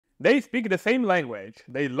They speak the same language,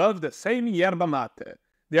 they love the same yerba mate,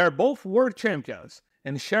 they are both world champions,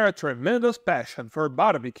 and share a tremendous passion for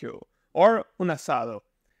barbecue, or un asado.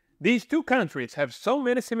 These two countries have so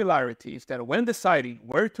many similarities that when deciding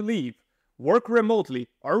where to live, work remotely,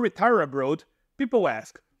 or retire abroad, people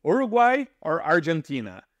ask, Uruguay or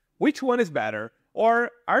Argentina? Which one is better,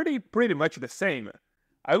 or are they pretty much the same?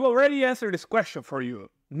 I will already answer this question for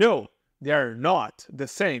you. No, they are not the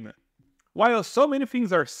same. While so many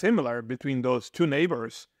things are similar between those two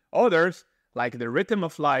neighbors, others, like the rhythm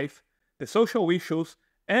of life, the social issues,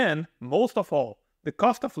 and, most of all, the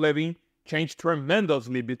cost of living, change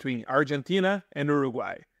tremendously between Argentina and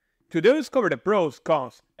Uruguay. To discover the pros,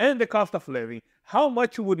 cons, and the cost of living, how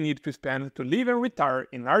much you would need to spend to live and retire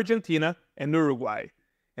in Argentina and Uruguay.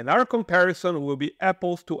 And our comparison will be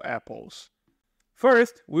apples to apples.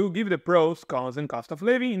 First, we will give the pros, cons, and cost of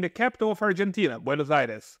living in the capital of Argentina, Buenos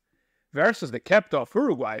Aires, versus the capital of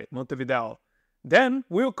Uruguay, Montevideo. Then,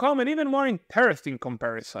 we will come an even more interesting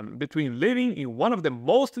comparison between living in one of the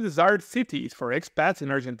most desired cities for expats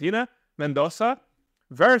in Argentina, Mendoza,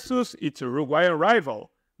 versus its Uruguayan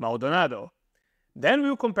rival, Maldonado. Then we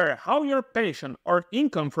will compare how your pension or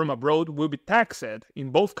income from abroad will be taxed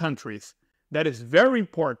in both countries. That is very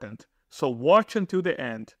important, so watch until the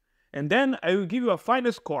end. And then I will give you a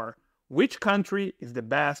final score, which country is the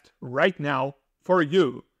best right now for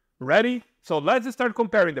you. Ready? So let's start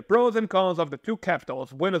comparing the pros and cons of the two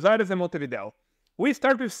capitals, Buenos Aires and Montevideo. We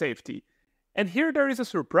start with safety. And here there is a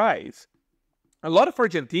surprise. A lot of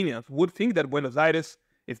Argentinians would think that Buenos Aires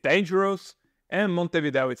is dangerous and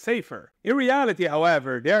Montevideo is safer. In reality,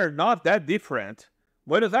 however, they are not that different.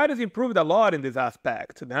 Buenos Aires improved a lot in this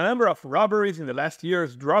aspect. The number of robberies in the last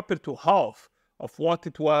years dropped to half of what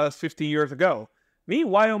it was 15 years ago.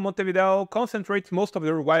 Meanwhile, Montevideo concentrates most of the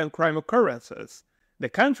Uruguayan crime occurrences. The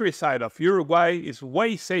countryside of Uruguay is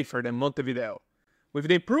way safer than Montevideo. With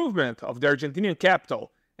the improvement of the Argentinian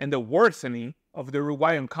capital and the worsening of the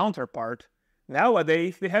Uruguayan counterpart,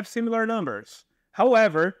 nowadays they have similar numbers.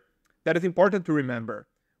 However, that is important to remember.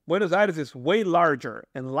 Buenos Aires is way larger,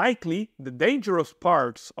 and likely the dangerous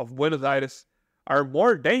parts of Buenos Aires are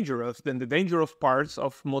more dangerous than the dangerous parts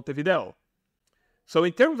of Montevideo. So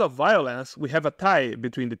in terms of violence, we have a tie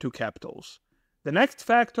between the two capitals. The next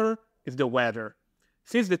factor is the weather.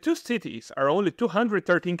 Since the two cities are only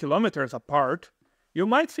 213 kilometers apart, you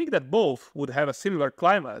might think that both would have a similar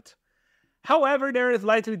climate. However, they are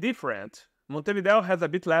slightly different. Montevideo has a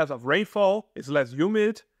bit less of rainfall, is less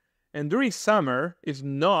humid, and during summer is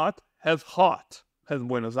not as hot as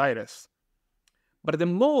Buenos Aires. But the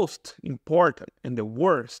most important and the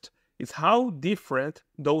worst is how different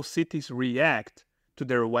those cities react to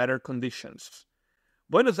their weather conditions.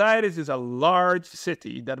 Buenos Aires is a large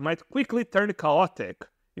city that might quickly turn chaotic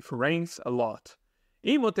if it rains a lot.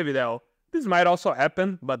 In Montevideo, this might also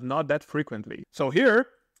happen, but not that frequently. So here,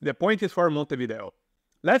 the point is for Montevideo.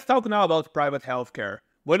 Let's talk now about private healthcare.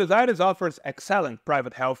 Buenos Aires offers excellent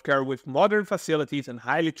private healthcare with modern facilities and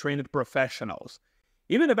highly trained professionals.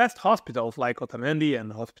 Even the best hospitals like Otamendi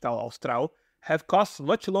and Hospital Austral have costs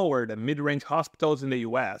much lower than mid-range hospitals in the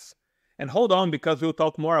US. And hold on, because we'll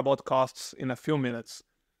talk more about costs in a few minutes.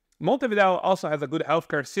 Montevideo also has a good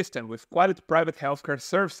healthcare system with quality private healthcare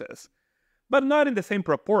services, but not in the same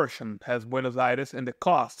proportion as Buenos Aires, and the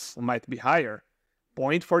costs might be higher.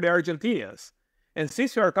 Point for the Argentinians. And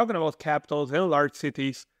since we are talking about capitals and large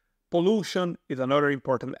cities, pollution is another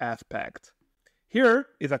important aspect. Here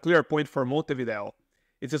is a clear point for Montevideo.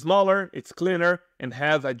 It's smaller, it's cleaner, and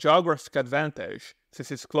has a geographic advantage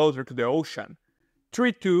since it's closer to the ocean.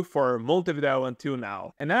 3-2 for Montevideo until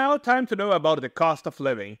now. And now time to know about the cost of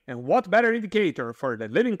living. And what better indicator for the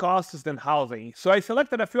living costs than housing. So I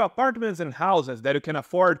selected a few apartments and houses that you can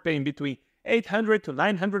afford paying between $800 to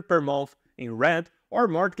 $900 per month in rent or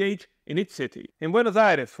mortgage in each city. In Buenos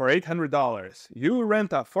Aires, for $800, you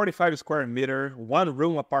rent a 45 square meter,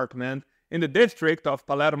 one-room apartment in the district of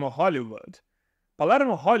Palermo, Hollywood.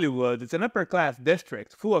 Palermo, Hollywood is an upper-class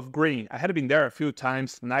district full of green. I had been there a few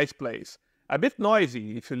times, nice place. A bit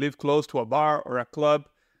noisy if you live close to a bar or a club,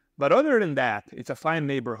 but other than that, it's a fine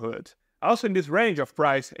neighborhood. Also in this range of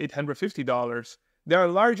price, $850, there are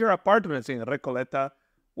larger apartments in Recoleta,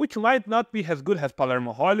 which might not be as good as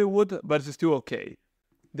Palermo, Hollywood, but it's still okay.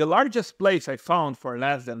 The largest place I found for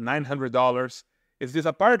less than $900 is this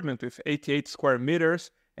apartment with 88 square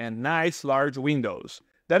meters and nice large windows.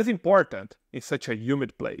 That is important in such a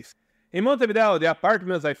humid place. In Montevideo, the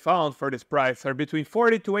apartments I found for this price are between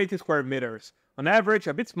 40 to 80 square meters, on average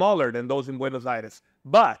a bit smaller than those in Buenos Aires.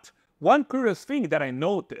 But one curious thing that I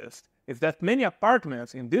noticed is that many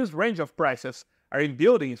apartments in this range of prices are in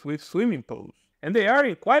buildings with swimming pools. And they are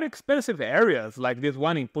in quite expensive areas like this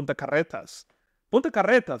one in Punta Carretas. Punta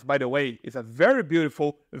Carretas, by the way, is a very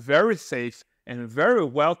beautiful, very safe, and very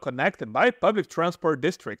well connected by public transport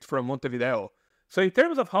district from Montevideo. So in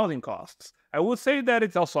terms of housing costs, I would say that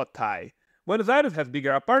it's also a tie. Buenos Aires has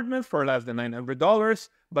bigger apartments for less than $900,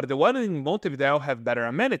 but the ones in Montevideo have better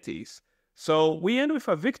amenities. So we end with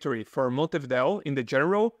a victory for Montevideo in the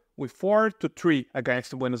general with 4-3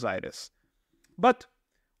 against Buenos Aires. But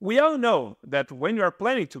we all know that when you are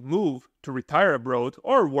planning to move, to retire abroad,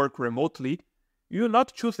 or work remotely, you will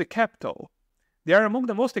not choose the capital. They are among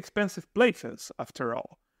the most expensive places, after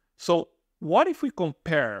all. So what if we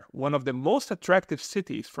compare one of the most attractive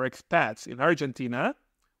cities for expats in Argentina,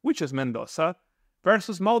 which is Mendoza,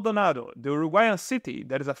 versus Maldonado, the Uruguayan city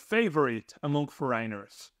that is a favorite among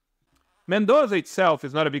foreigners? Mendoza itself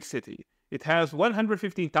is not a big city. It has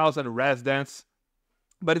 115,000 residents,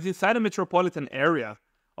 but it's inside a metropolitan area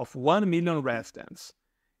of 1 million residents.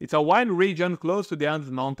 It's a wide region close to the Andes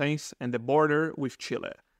Mountains and the border with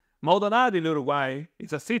Chile. Maldonado in Uruguay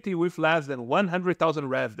is a city with less than 100,000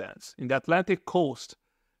 residents in the Atlantic coast,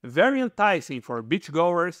 very enticing for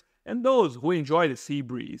beachgoers and those who enjoy the sea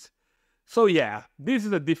breeze. So yeah, this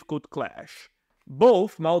is a difficult clash.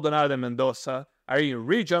 Both Maldonado and Mendoza are in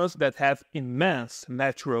regions that have immense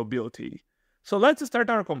natural beauty. So let's start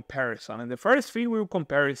our comparison, and the first thing we will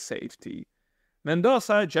compare is safety.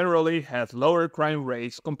 Mendoza generally has lower crime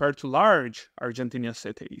rates compared to large Argentinian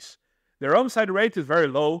cities. Their homicide rate is very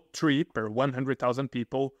low, 3 per 100,000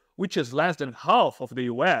 people, which is less than half of the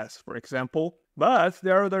US, for example. But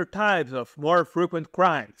there are other types of more frequent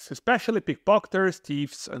crimes, especially pickpocketers,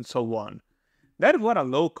 thieves, and so on. That is what a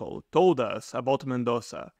local told us about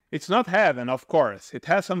Mendoza. It's not heaven, of course. It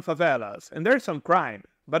has some favelas, and there's some crime,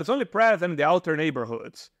 but it's only present in the outer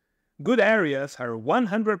neighborhoods. Good areas are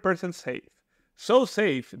 100% safe. So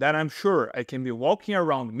safe that I'm sure I can be walking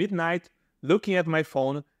around midnight, looking at my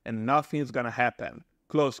phone, and nothing is gonna happen.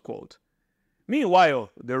 Close quote. Meanwhile,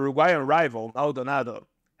 the Uruguayan rival, Maldonado,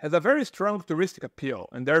 has a very strong touristic appeal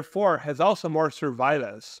and therefore has also more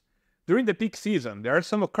surveillance. During the peak season, there are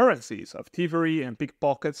some occurrences of thievery and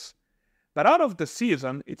pickpockets, but out of the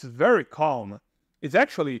season, it's very calm. It's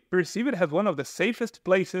actually perceived as one of the safest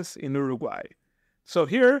places in Uruguay. So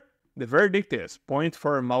here, the verdict is point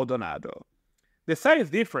for Maldonado. The size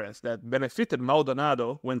difference that benefited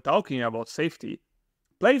Maldonado when talking about safety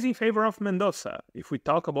plays in favor of Mendoza if we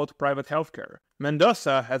talk about private healthcare.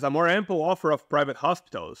 Mendoza has a more ample offer of private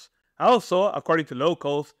hospitals. Also, according to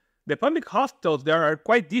locals, the public hospitals there are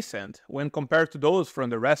quite decent when compared to those from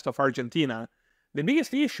the rest of Argentina. The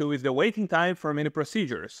biggest issue is the waiting time for many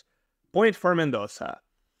procedures. Point for Mendoza.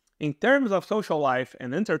 In terms of social life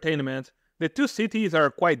and entertainment, the two cities are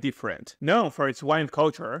quite different. Known for its wine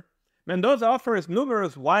culture, Mendoza offers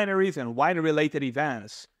numerous wineries and wine-related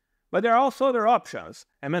events. But there are also other options,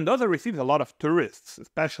 and Mendoza receives a lot of tourists,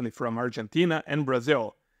 especially from Argentina and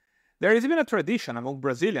Brazil. There is even a tradition among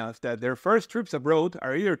Brazilians that their first trips abroad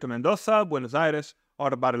are either to Mendoza, Buenos Aires, or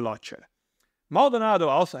Bariloche. Maldonado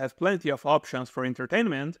also has plenty of options for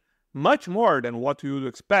entertainment, much more than what you would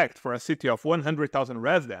expect for a city of 100,000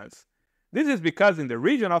 residents. This is because in the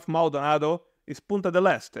region of Maldonado is Punta del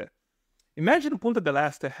Este. Imagine Punta del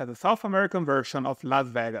Este has a South American version of Las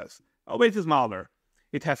Vegas, always smaller.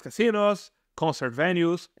 It has casinos, concert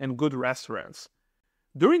venues, and good restaurants.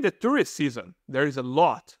 During the tourist season, there is a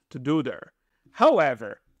lot to do there.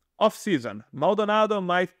 However, off-season, Maldonado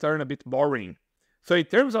might turn a bit boring. So in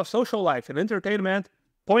terms of social life and entertainment,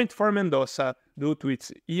 point for Mendoza due to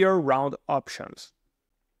its year-round options.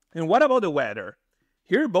 And what about the weather?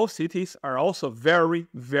 Here both cities are also very,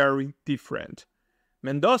 very different.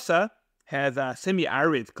 Mendoza has a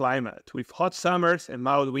semi-arid climate with hot summers and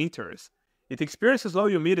mild winters. It experiences low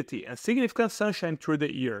humidity and significant sunshine through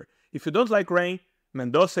the year. If you don't like rain,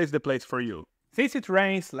 Mendoza is the place for you. Since it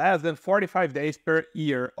rains less than 45 days per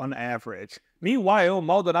year on average. Meanwhile,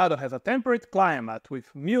 Maldonado has a temperate climate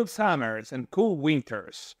with mild summers and cool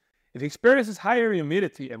winters. It experiences higher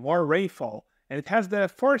humidity and more rainfall, and it has the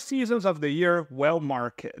 4 seasons of the year well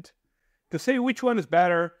marked. To say which one is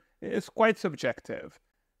better is quite subjective.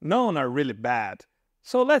 None are really bad,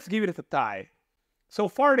 so let's give it a tie. So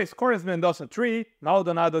far the score is Mendoza 3,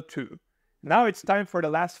 Maldonado 2. Now it's time for the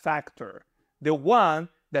last factor, the one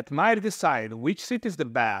that might decide which city is the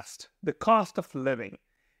best, the cost of living.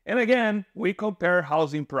 And again, we compare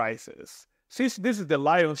housing prices, since this is the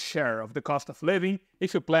lion's share of the cost of living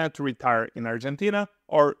if you plan to retire in Argentina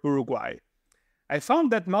or Uruguay. I found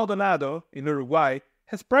that Maldonado in Uruguay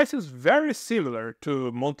has prices very similar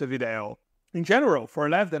to Montevideo. In general, for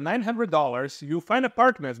less than $900, you'll find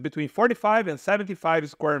apartments between 45 and 75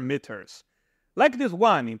 square meters. like this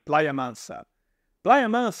one in Playa Mansa. Playa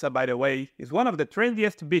Mansa, by the way, is one of the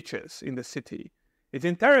trendiest beaches in the city. It's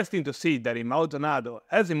interesting to see that in Maldonado,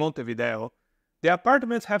 as in Montevideo, the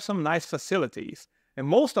apartments have some nice facilities, and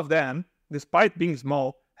most of them, despite being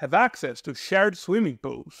small, have access to shared swimming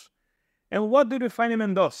pools. And what did we find in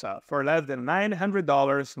Mendoza for less than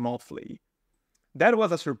 $900 monthly? That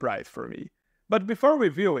was a surprise for me. But before we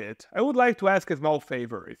view it, I would like to ask a small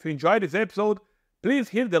favor. If you enjoyed this episode, please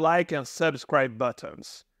hit the like and subscribe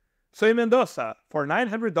buttons. So in Mendoza, for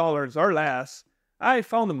 $900 or less, I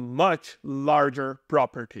found much larger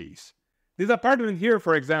properties. This apartment here,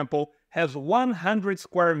 for example, has 100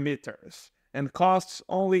 square meters and costs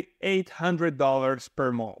only $800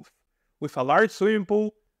 per month, with a large swimming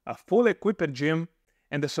pool, a fully equipped gym,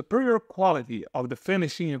 and the superior quality of the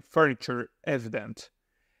finishing and furniture evident.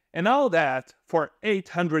 And all that for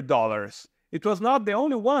 $800. It was not the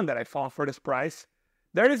only one that I found for this price.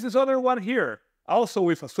 There is this other one here, also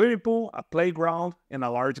with a swimming pool, a playground, and a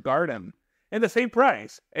large garden. And the same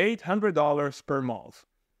price, $800 per month.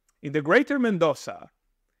 In the greater Mendoza,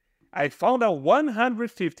 I found a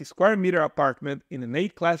 150 square meter apartment in an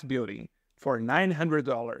A-class building for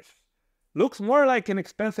 $900. Looks more like an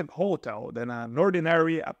expensive hotel than an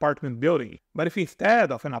ordinary apartment building. But if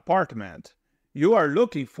instead of an apartment, you are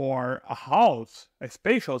looking for a house, a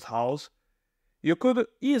spacious house, you could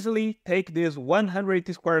easily take this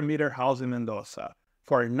 180 square meter house in Mendoza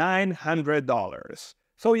for $900.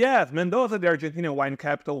 So yes, Mendoza, the Argentinian wine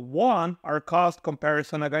capital, won our cost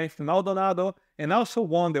comparison against Maldonado and also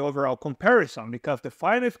won the overall comparison because the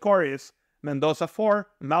final score is Mendoza 4,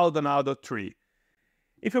 Maldonado 3.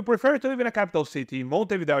 If you prefer to live in a capital city,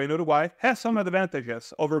 Montevideo in Uruguay has some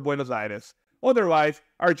advantages over Buenos Aires. Otherwise,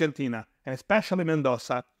 Argentina, and especially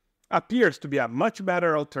Mendoza, appears to be a much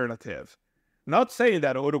better alternative. Not saying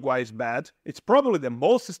that Uruguay is bad, it's probably the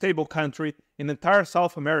most stable country in entire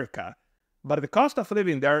South America, but the cost of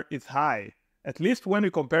living there is high, at least when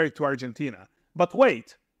we compare it to Argentina. But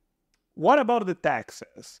wait, what about the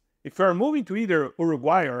taxes? If you are moving to either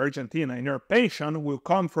Uruguay or Argentina and your pension will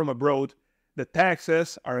come from abroad, the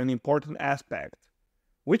taxes are an important aspect.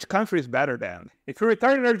 Which country is better then? If you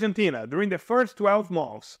return in Argentina during the first 12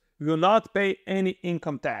 months, you will not pay any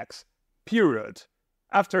income tax, period.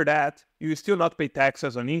 After that, you will still not pay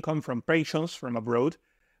taxes on income from pensions from abroad,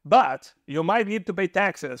 but you might need to pay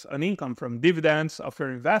taxes on income from dividends of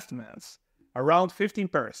your investments, around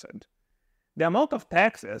 15%. The amount of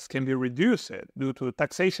taxes can be reduced due to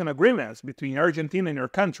taxation agreements between Argentina and your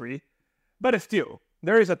country, but still,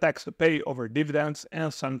 there is a tax to pay over dividends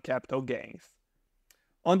and some capital gains.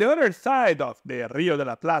 On the other side of the Rio de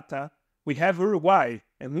la Plata, we have Uruguay,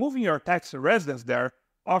 and moving your tax residence there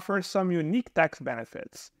offers some unique tax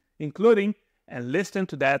benefits, including, and listen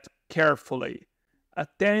to that carefully, a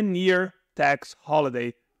 10-year tax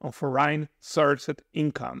holiday on foreign sourced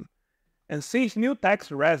income. And since new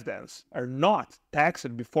tax residents are not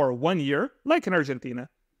taxed before 1 year, like in Argentina,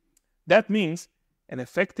 that means an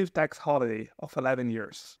effective tax holiday of 11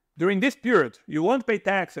 years. During this period, you won't pay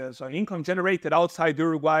taxes on income generated outside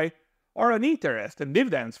Uruguay or on interest and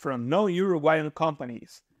dividends from non-Uruguayan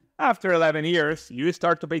companies. After 11 years, you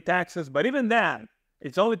start to pay taxes, but even then,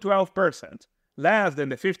 it's only 12%, less than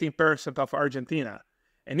the 15% of Argentina.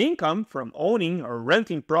 And income from owning or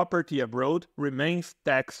renting property abroad remains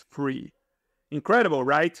tax-free. Incredible,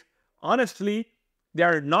 right? Honestly,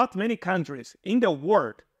 there are not many countries in the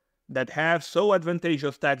world that have so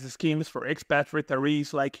advantageous tax schemes for expat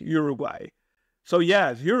retirees like Uruguay. So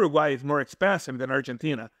yes, Uruguay is more expensive than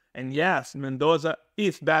Argentina, and yes, Mendoza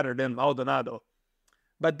is better than Maldonado.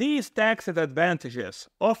 But these tax advantages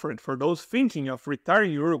offered for those thinking of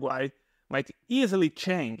retiring Uruguay might easily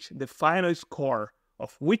change the final score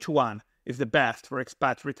of which one is the best for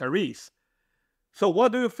expat retirees. So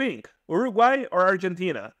what do you think? Uruguay or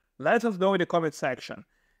Argentina? Let us know in the comment section.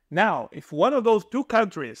 Now, if one of those two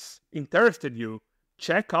countries interested you,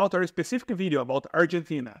 check out our specific video about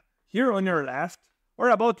Argentina, here on your left, or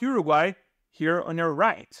about Uruguay, here on your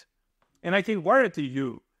right. And I can guarantee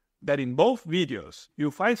you that in both videos,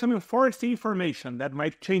 you'll find some interesting information that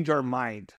might change your mind.